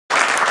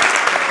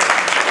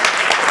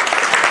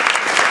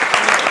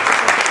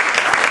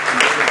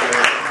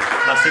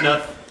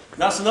enough.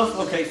 That's enough?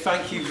 Okay,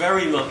 thank you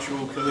very much for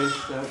all coming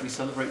to help me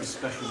celebrate this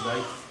special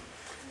day.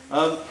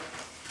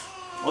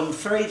 I'm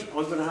afraid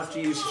I'm going to have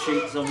to use the sheet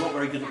because I'm not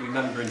very good at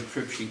remembering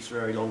crib sheets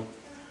very long.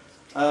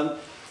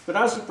 But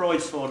as the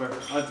bride's father,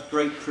 I have the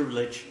great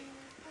privilege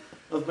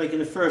of making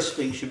the first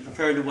speech and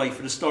preparing the way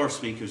for the star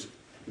speakers,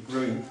 the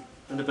groom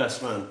and the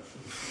best man.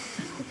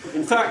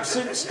 In fact,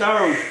 since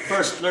Darryl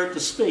first learnt to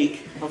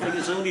speak, I think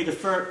it's only the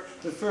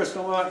first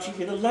time I've actually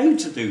been allowed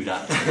to do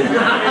that.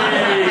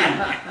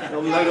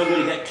 I'm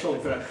going to get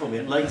clogged for that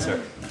comment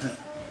later.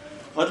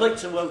 I'd like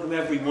to welcome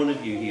every one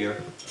of you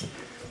here,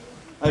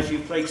 as you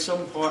played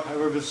some part,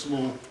 however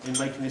small, in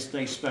making this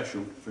day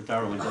special for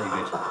Darryl and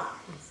David.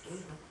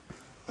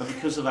 And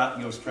because of that,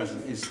 yours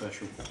present is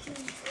special.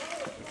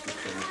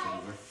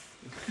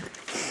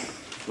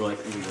 Right,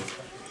 here we go.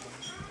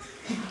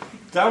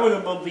 Darryl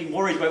and Mum been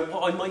worried about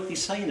what I might be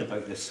saying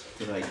about this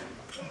today.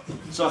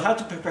 So I had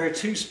to prepare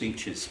two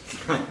speeches.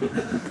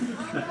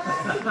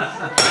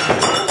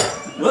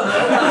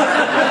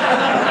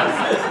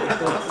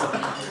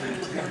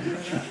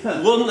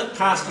 One that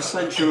passed the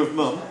censure of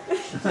Mum,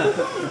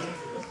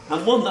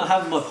 and one that I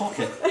have in my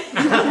pocket.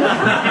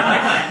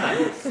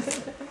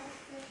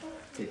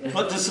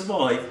 But to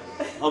survive,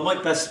 I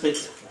might best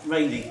spit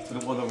mainly to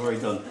the one I've already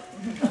done.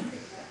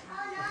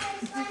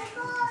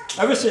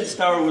 Ever since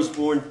Darryl was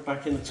born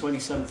back in the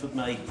 27th of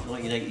May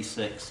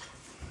 1986,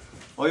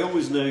 I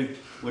always knew,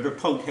 with her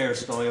punk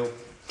hairstyle,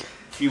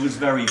 she was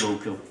very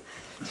vocal.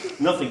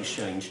 Nothing's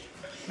changed.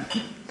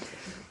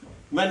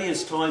 Many a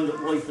time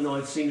that wife and I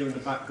have seen her in the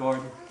back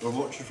garden, or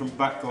watched her from the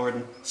back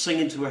garden,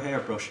 singing to her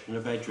hairbrush in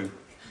her bedroom.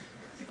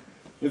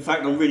 In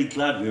fact, I'm really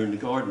glad we were in the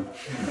garden.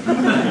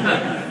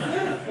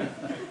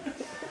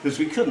 Because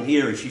we couldn't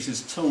hear her, she's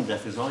as tone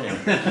deaf as I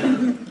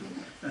am.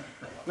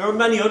 There are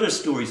many other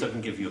stories I can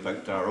give you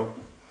about Darryl.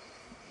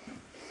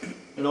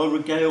 And I'll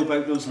regale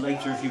about those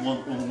later if you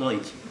want all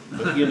night.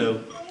 But you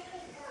know,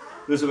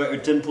 there's about her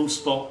dimple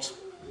spot,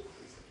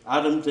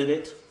 Adam did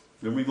it,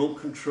 the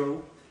remote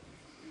control,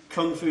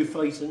 kung fu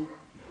fighting.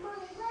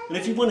 And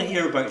if you want to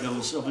hear about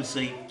those,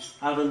 obviously,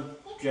 Adam,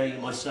 Jay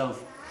and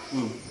myself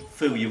will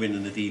fill you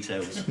in the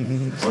details,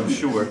 I'm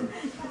sure.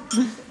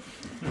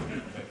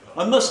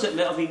 I must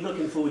admit, I've been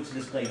looking forward to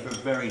this day for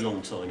a very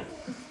long time.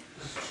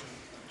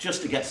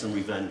 Just to get some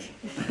revenge.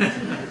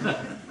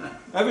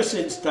 Ever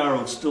since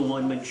Darryl stole my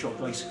mint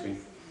chocolate ice cream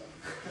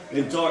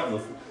in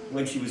Dartmouth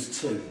when she was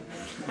 2.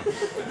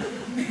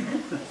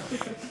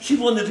 She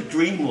wanted a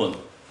green one,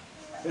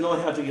 and I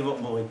had to give up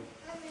mine.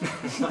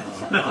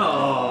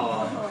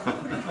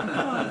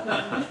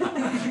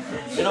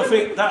 And I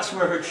think that's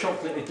where her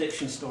chocolate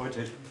addiction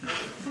started.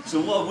 So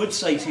what I would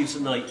say to you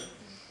tonight,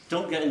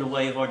 don't get in the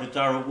way of either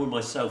Darryl or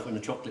myself when the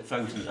chocolate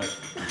fountain's out.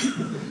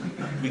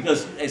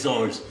 Because it's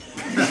ours.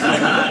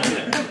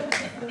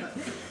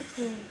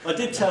 I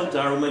did tell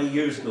Darryl many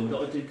years ago that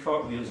I did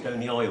cartwheels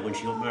down the aisle when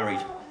she got married.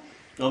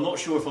 Now, I'm not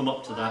sure if I'm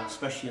up to that,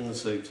 especially in the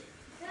suit.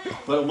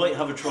 But I might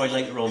have a try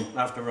later on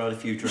after I had a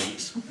few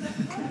drinks.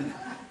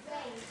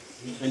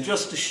 And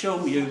just to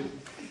show you,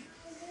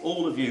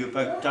 all of you,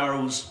 about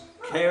Darryl's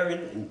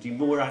caring and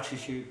demure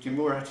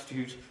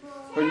attitude,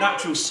 her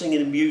natural singing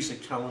and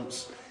music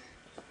talents,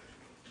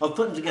 I've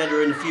put them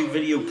together in a few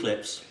video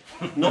clips.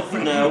 Not for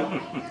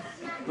now,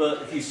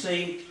 but if you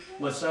see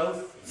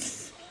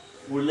myself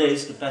or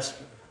Liz, the best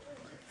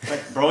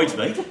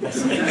bridesmaid,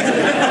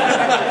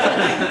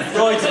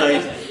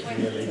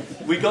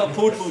 we got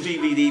portable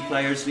DVD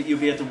players that you'll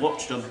be able to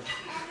watch them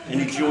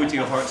and enjoy to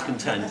your heart's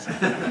content.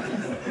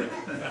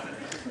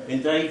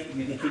 And Dave,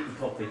 you can keep the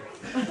copy.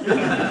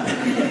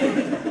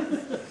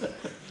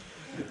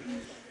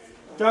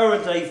 Darryl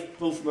and Dave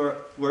both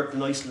worked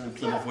in Iceland and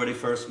Plymouth where they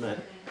first met.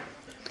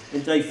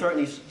 And Dave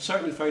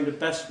certainly found the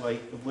best way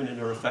of winning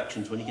her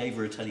affections when he gave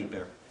her a teddy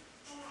bear.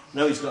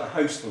 Now he's got a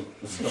house full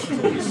of stuffed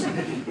toys.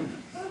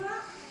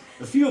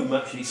 A few of them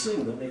actually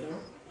sing, don't they,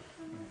 Darryl?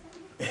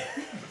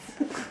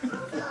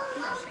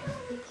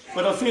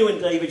 But I feel in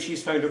David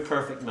she's found her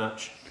perfect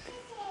match.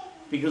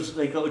 Because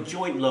they've got a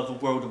joint love of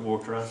World of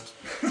Warcraft.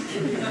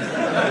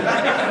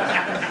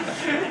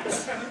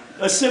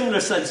 A similar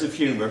sense of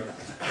humour.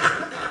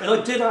 And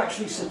I did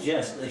actually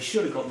suggest that they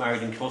should have got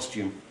married in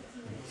costume.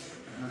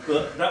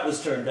 But that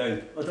was turned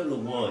down. I don't know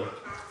why.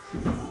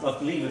 I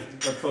believe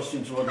their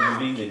costumes were rather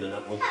revealing than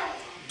that one.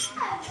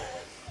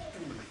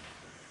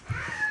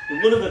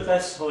 But one of the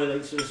best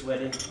highlights of this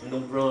wedding, and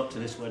on grant to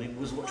this wedding,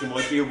 was watching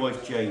my dear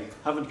wife Jane,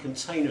 having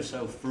contained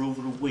herself for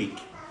over a week,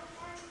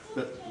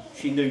 that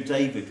she knew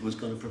David was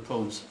going to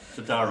propose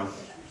to Darryl.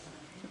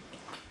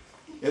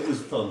 It was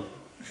fun.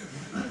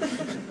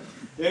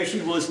 There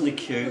she was in the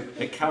queue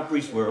at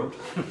Cadbury's World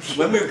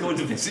when we were going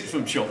to visit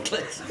from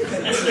chocolate.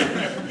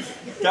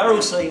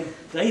 Darryl saying,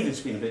 David's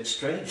been a bit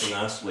strange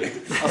last week.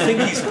 I think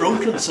he's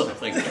broken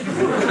something.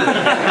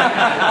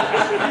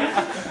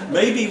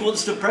 Maybe he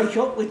wants to break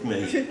up with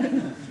me.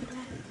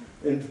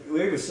 And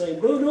we were saying,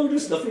 well, no,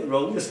 there's nothing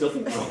wrong, there's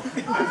nothing wrong.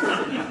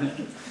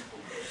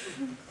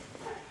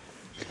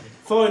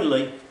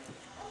 Finally,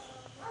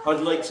 I'd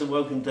like to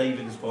welcome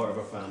David as part of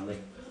our family.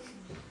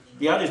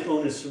 The added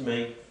bonus for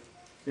me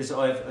is that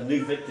I have a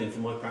new victim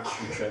for my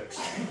practical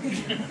tricks.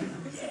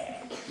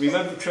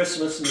 Remember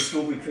Christmas and the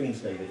strawberry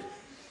creams, David?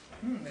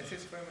 This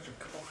is very much a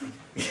coffee.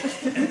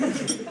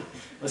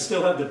 I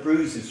still have the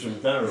bruises from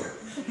Daryl.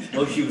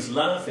 Oh, she was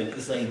laughing at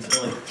the same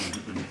time.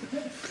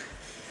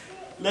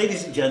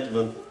 Ladies and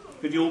gentlemen,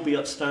 could you all be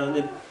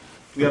upstanding?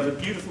 We have a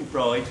beautiful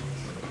bride,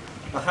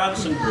 a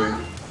handsome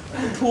groom,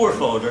 a poor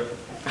father.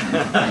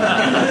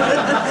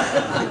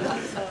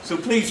 So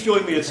please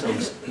join me in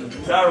toast.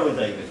 Daryl and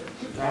David.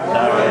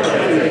 Daryl and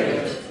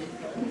David.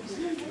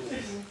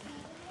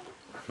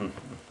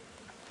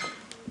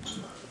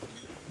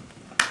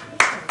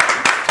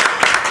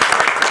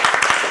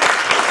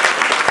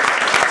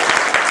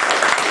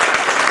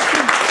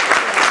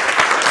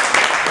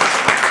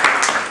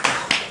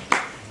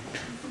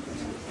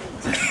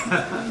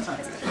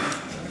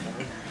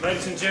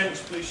 Ladies and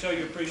gents, please show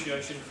your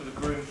appreciation for the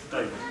groom,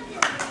 David.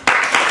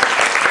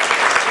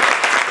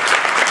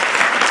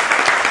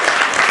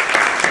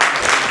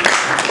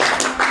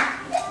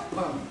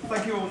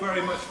 Thank you all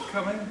very much for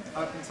coming.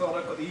 I've been told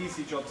I've got the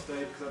easy job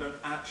today because I don't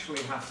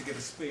actually have to give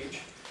a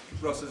speech.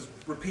 Ross has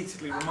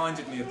repeatedly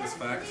reminded me of this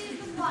fact.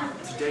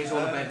 Today's all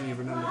about you,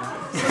 remember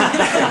that.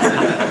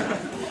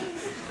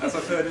 As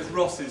I've heard, it's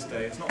Ross's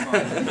day, it's not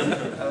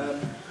mine.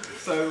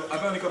 So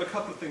I've only got a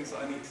couple of things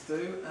that I need to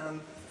do, and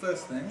the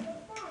first thing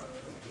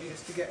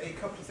is to get a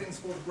couple of things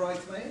for the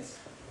bridesmaids,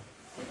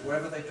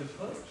 wherever they've been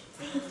put.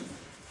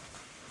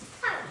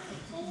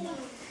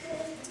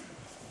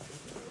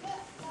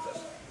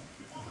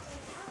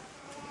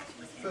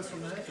 First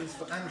one there is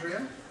for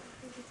Andrea,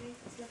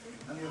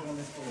 and the other one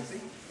is for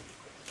Lizzie.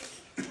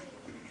 So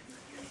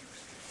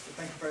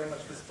thank you very much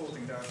for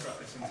supporting Darren throughout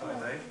this entire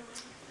day.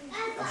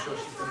 I'm sure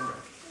she's done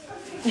great.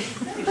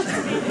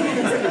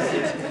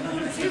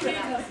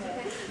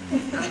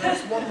 And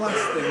there's one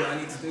last thing that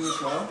I need to do as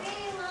well,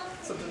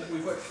 something that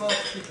we've worked hard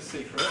to keep a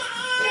secret,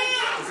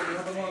 is that we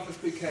have a marvelous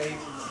bouquet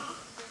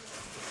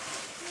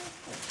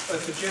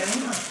for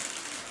Jane.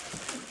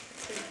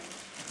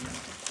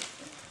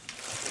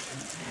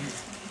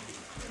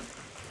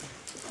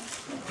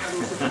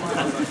 And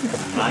also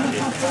for my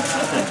mother.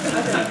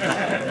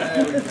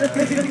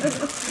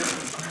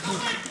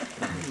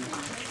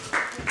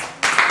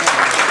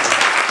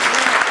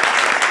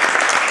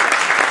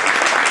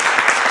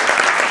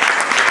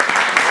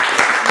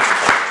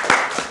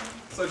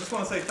 So I just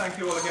want to say thank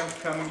you all again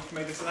for coming. You've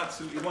made this an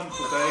absolutely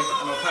wonderful day,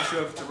 and I'll pass you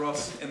over to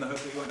Ross in the hope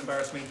that you won't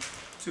embarrass me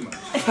too much.